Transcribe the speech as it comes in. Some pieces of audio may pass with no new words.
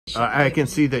I can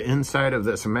see the inside of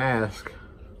this mask.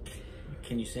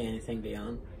 Can you see anything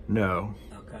beyond? No.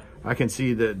 Okay. I can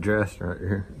see the dress right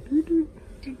here.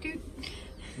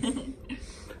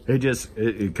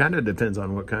 It kind of depends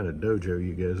on what kind of dojo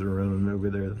you guys are running over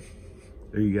there.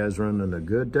 Are you guys running a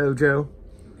good dojo?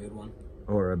 A good one.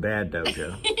 Or a bad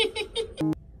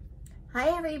dojo? Hi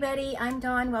everybody, I'm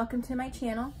Dawn. Welcome to my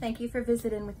channel. Thank you for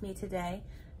visiting with me today.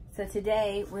 So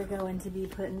today we're going to be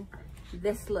putting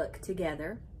this look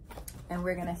together, and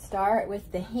we're going to start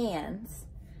with the hands.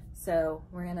 So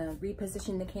we're going to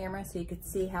reposition the camera so you can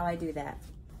see how I do that.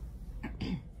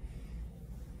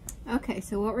 Okay,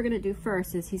 so what we're going to do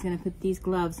first is he's going to put these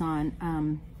gloves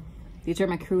on. These are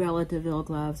my Cruella de Vil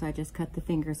gloves. I just cut the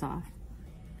fingers off.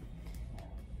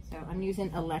 So I'm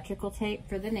using electrical tape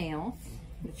for the nails.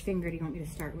 Which finger do you want me to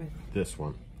start with? This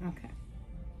one. Okay.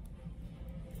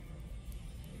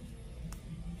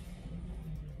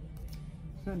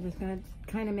 So I'm just going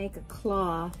to kind of make a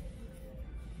claw.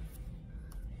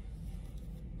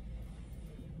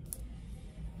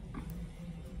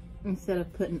 Instead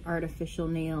of putting artificial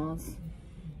nails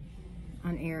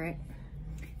on Eric.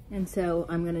 And so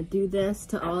I'm going to do this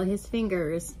to all of his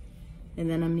fingers. And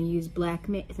then I'm going to use black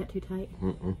makeup. Is that too tight?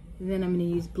 And then I'm going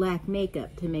to use black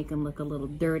makeup to make him look a little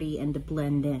dirty and to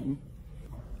blend in.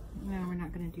 No, we're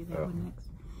not going to do that one next.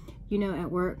 You know, at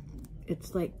work,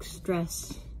 it's like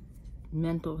stress,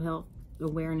 mental health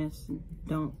awareness,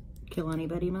 don't kill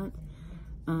anybody month.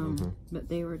 But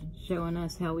they were showing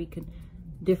us how we could,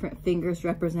 different fingers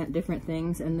represent different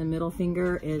things, and the middle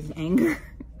finger is anger.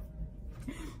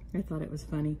 I thought it was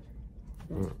funny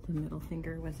that the middle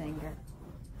finger was anger.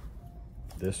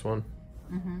 This one?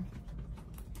 I'm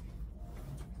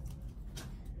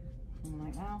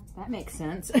like, oh, that makes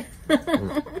sense.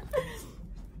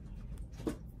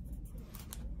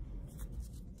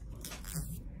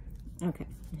 Okay,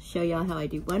 I'll show y'all how I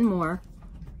do one more.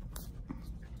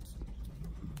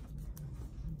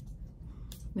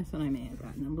 This one I may have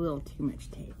gotten a little too much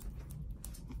tape.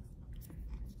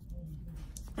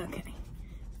 Okay,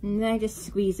 and then I just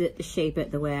squeeze it to shape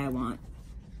it the way I want.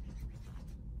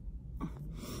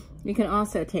 You can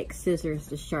also take scissors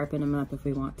to sharpen them up if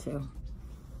we want to.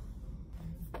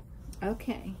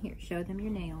 Okay, here, show them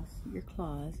your nails, your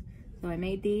claws. So I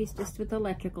made these just with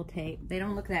electrical tape. They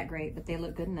don't look that great, but they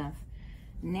look good enough.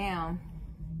 Now,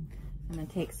 I'm gonna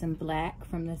take some black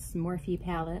from this Morphe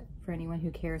palette, for anyone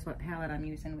who cares what palette I'm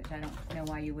using, which I don't know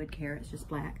why you would care, it's just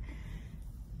black.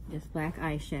 Just black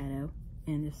eyeshadow.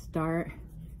 And just start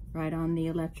right on the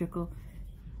electrical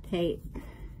tape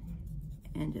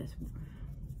and just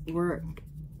work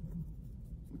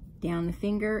down the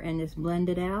finger and just blend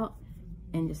it out,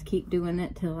 and just keep doing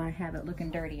it till I have it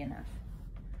looking dirty enough.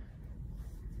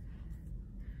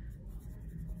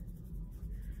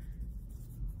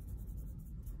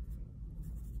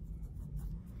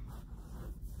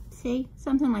 See?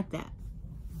 Something like that.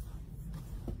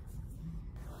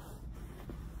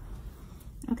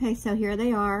 Okay, so here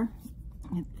they are.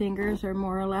 The fingers are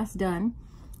more or less done.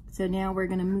 So now we're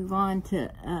going to move on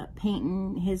to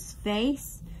painting his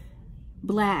face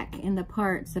black in the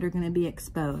parts that are going to be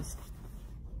exposed.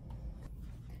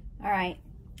 All right,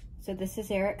 so this is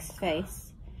Eric's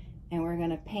face, and we're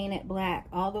going to paint it black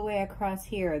all the way across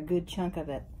here, a good chunk of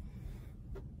it,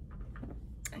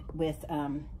 with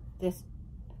this,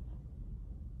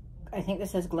 I think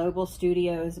this is Global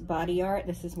Studios Body Art.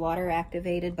 This is water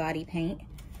activated body paint.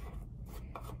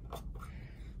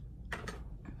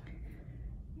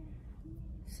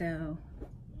 So,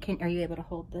 are you able to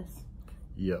hold this?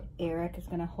 Yep. Eric is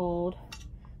going to hold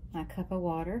my cup of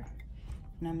water,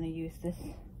 and I'm going to use this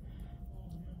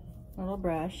little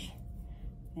brush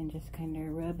and just kind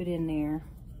of rub it in there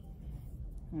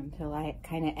until I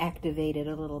kind of activate it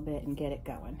a little bit and get it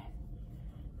going.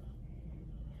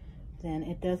 Then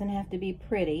it doesn't have to be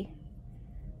pretty.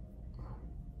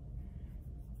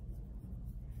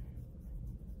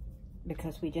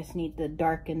 Because we just need to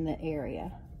darken the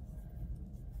area.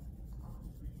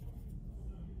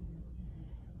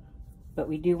 But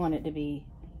we do want it to be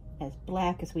as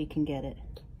black as we can get it.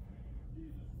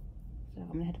 So I'm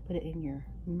gonna have to put it in your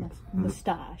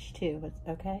mustache too,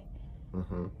 okay?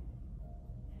 So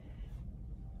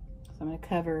I'm gonna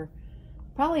cover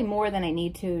probably more than I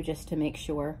need to, just to make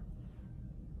sure.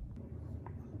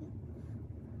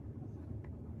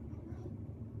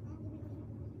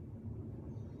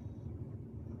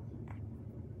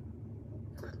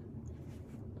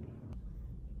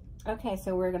 Okay,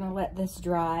 so we're gonna let this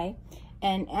dry.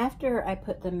 And after I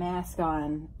put the mask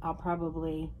on, I'll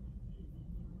probably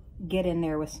get in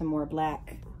there with some more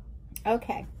black.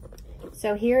 Okay,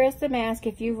 so here is the mask.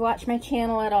 If you've watched my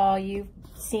channel at all, you've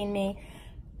seen me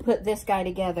put this guy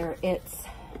together. It's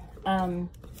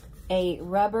a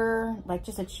rubber, like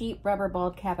just a cheap rubber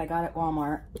bald cap I got at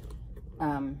Walmart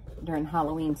during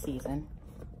Halloween season.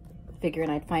 Figuring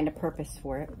I'd find a purpose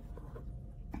for it,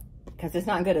 because it's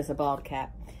not good as a bald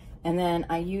cap. And then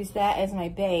I used that as my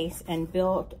base and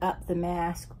built up the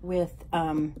mask with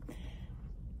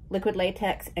liquid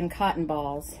latex and cotton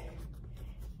balls.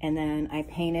 And then I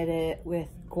painted it with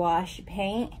gouache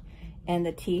paint, and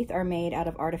the teeth are made out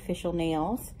of artificial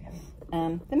nails.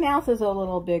 The mouth is a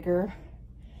little bigger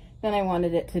than I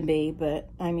wanted it to be, but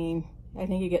I mean, I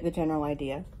think you get the general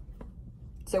idea.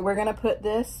 So we're gonna put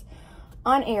this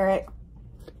on Eric,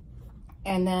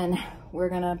 and then we're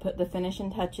gonna put the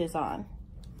finishing touches on.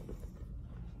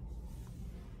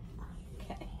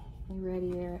 Okay, you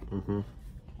ready, Eric? Mm-hmm.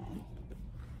 Okay.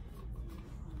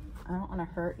 I don't want to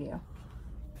hurt you.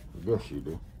 Yes, you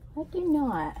do. I do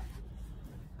not.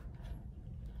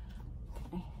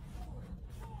 Okay.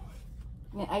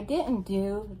 Now, I didn't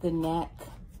do the neck,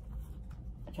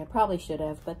 which I probably should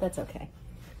have, but that's okay.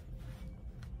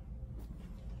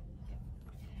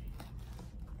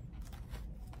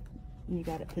 You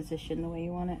got it positioned the way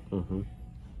you want it? Mm-hmm.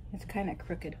 It's kind of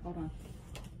crooked. Hold on.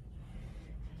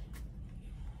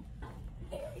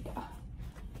 There we go.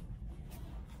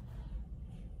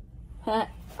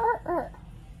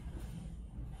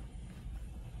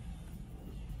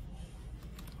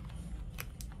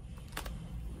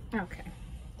 Okay.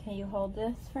 Can you hold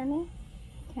this for me?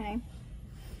 Okay.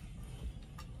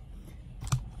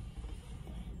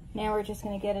 Now we're just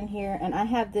going to get in here, and I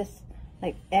have this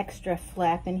like extra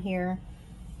flap in here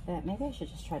that maybe I should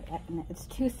just try to, it's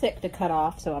too thick to cut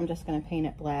off, so I'm just going to paint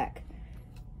it black.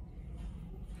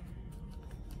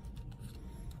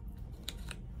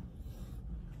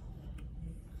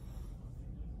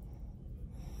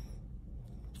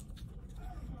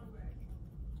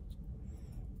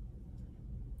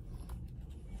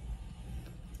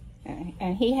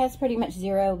 And he has pretty much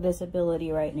zero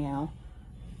visibility right now.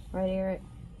 Right, Eric?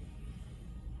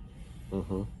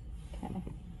 Mm-hmm. Okay.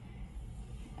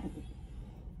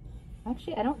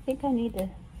 Actually, I don't think I need to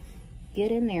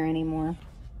get in there anymore.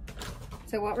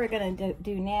 So what we're going to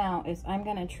do now is I'm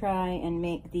going to try and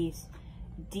make these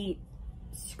deep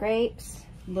scrapes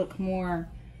look more,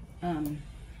 hold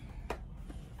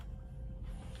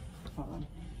on,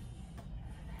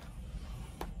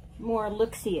 more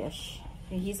Look-See-ish.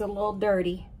 He's a little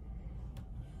dirty,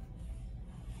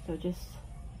 so just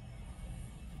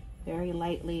very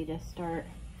lightly just start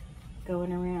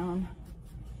going around,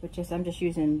 which is, I'm just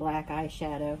using black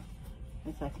eyeshadow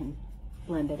if I can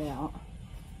blend it out.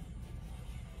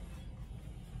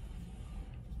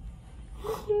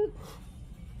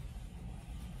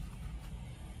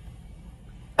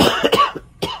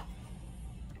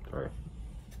 Sorry.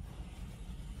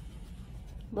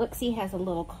 Look-See has a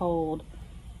little cold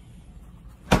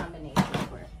combination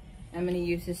for it. I'm going to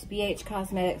use this BH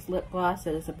Cosmetics lip gloss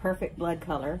that is a perfect blood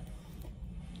color,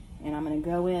 and I'm going to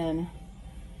go in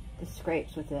the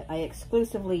scrapes with it. I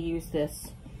exclusively use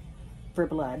this for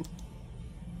blood.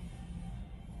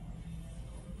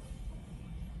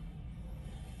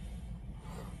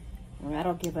 And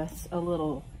that'll give us a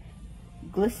little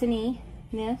glisteniness,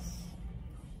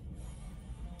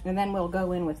 and then we'll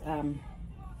go in with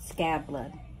scab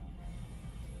blood.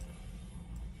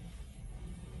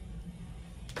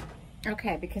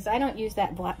 Okay, because I don't use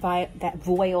that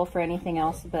voil for anything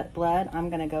else but blood,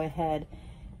 I'm going to go ahead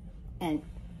and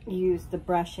use the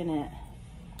brush in it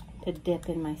to dip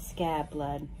in my scab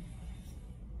blood.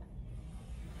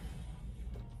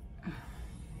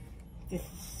 This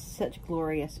is such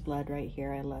glorious blood right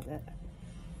here. I love it.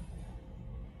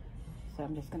 So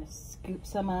I'm just going to scoop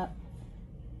some up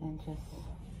and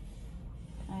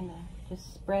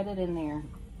just spread it in there.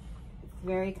 It's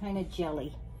very kind of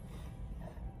jelly.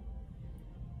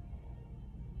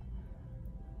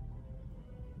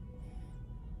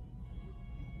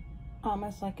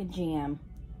 Almost like a jam.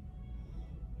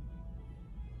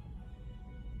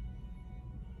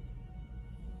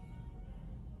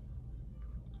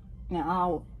 Now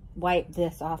I'll wipe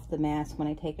this off the mask when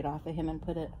I take it off of him and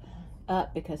put it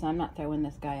up, because I'm not throwing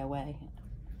this guy away,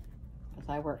 because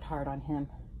I worked hard on him.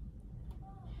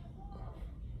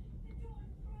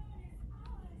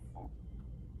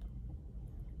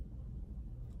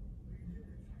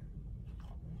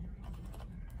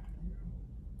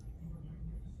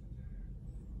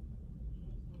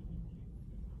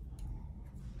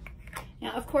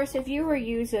 Now, of course, if you were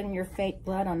using your fake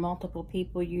blood on multiple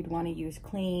people, you'd want to use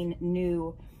clean,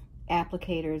 new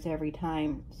applicators every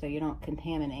time so you don't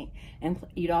contaminate. And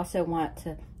you'd also want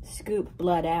to scoop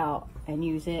blood out and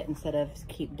use it instead of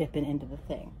keep dipping into the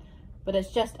thing. But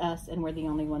it's just us, and we're the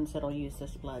only ones that'll use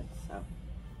this blood, so.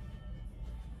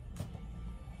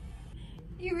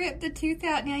 You ripped the tooth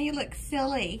out, now you look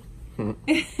silly.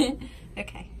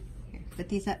 Okay, here, put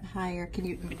these up higher. Can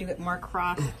you do it more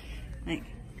cross? Like,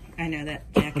 I know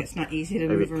that jacket's not easy to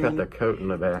move around. Maybe cut the coat in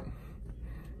the back.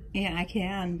 Yeah, I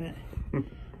can, but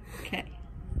okay.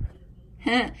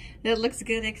 That looks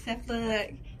good, except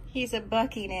look, he's a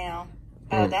Bucky now.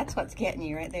 Oh, that's what's getting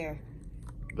you right there.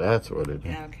 That's what it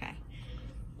is. Okay.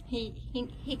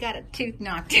 He got a tooth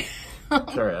knocked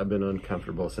out. Sorry, I've been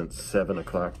uncomfortable since 7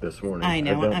 o'clock this morning. I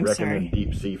know, I don't I'm recommend sorry.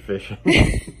 deep sea fishing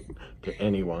to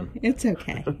anyone. It's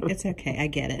okay. It's okay. I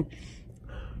get it.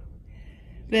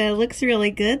 But it looks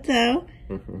really good, though.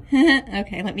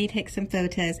 Okay, let me take some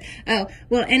photos. Oh,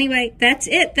 well, anyway, that's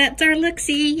it. That's our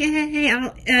look-see. Yay!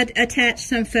 I'll attach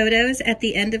some photos at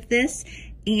the end of this.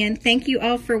 And thank you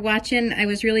all for watching. I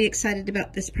was really excited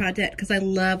about this project because I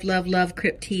love, love, love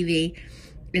CryptTV.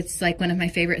 It's like one of my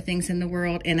favorite things in the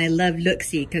world. And I love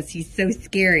Look-See because he's so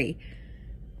scary.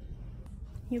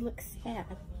 He looks sad.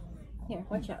 Here,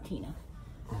 watch out, Tina.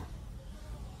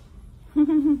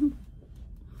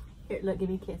 Here, look, give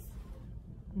me a kiss.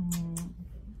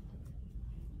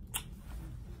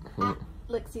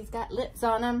 Look-See's got lips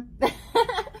on him.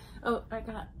 Oh, I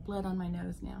got blood on my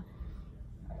nose now.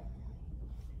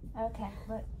 Okay,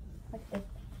 look at this.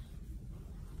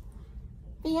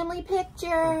 Family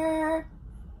picture.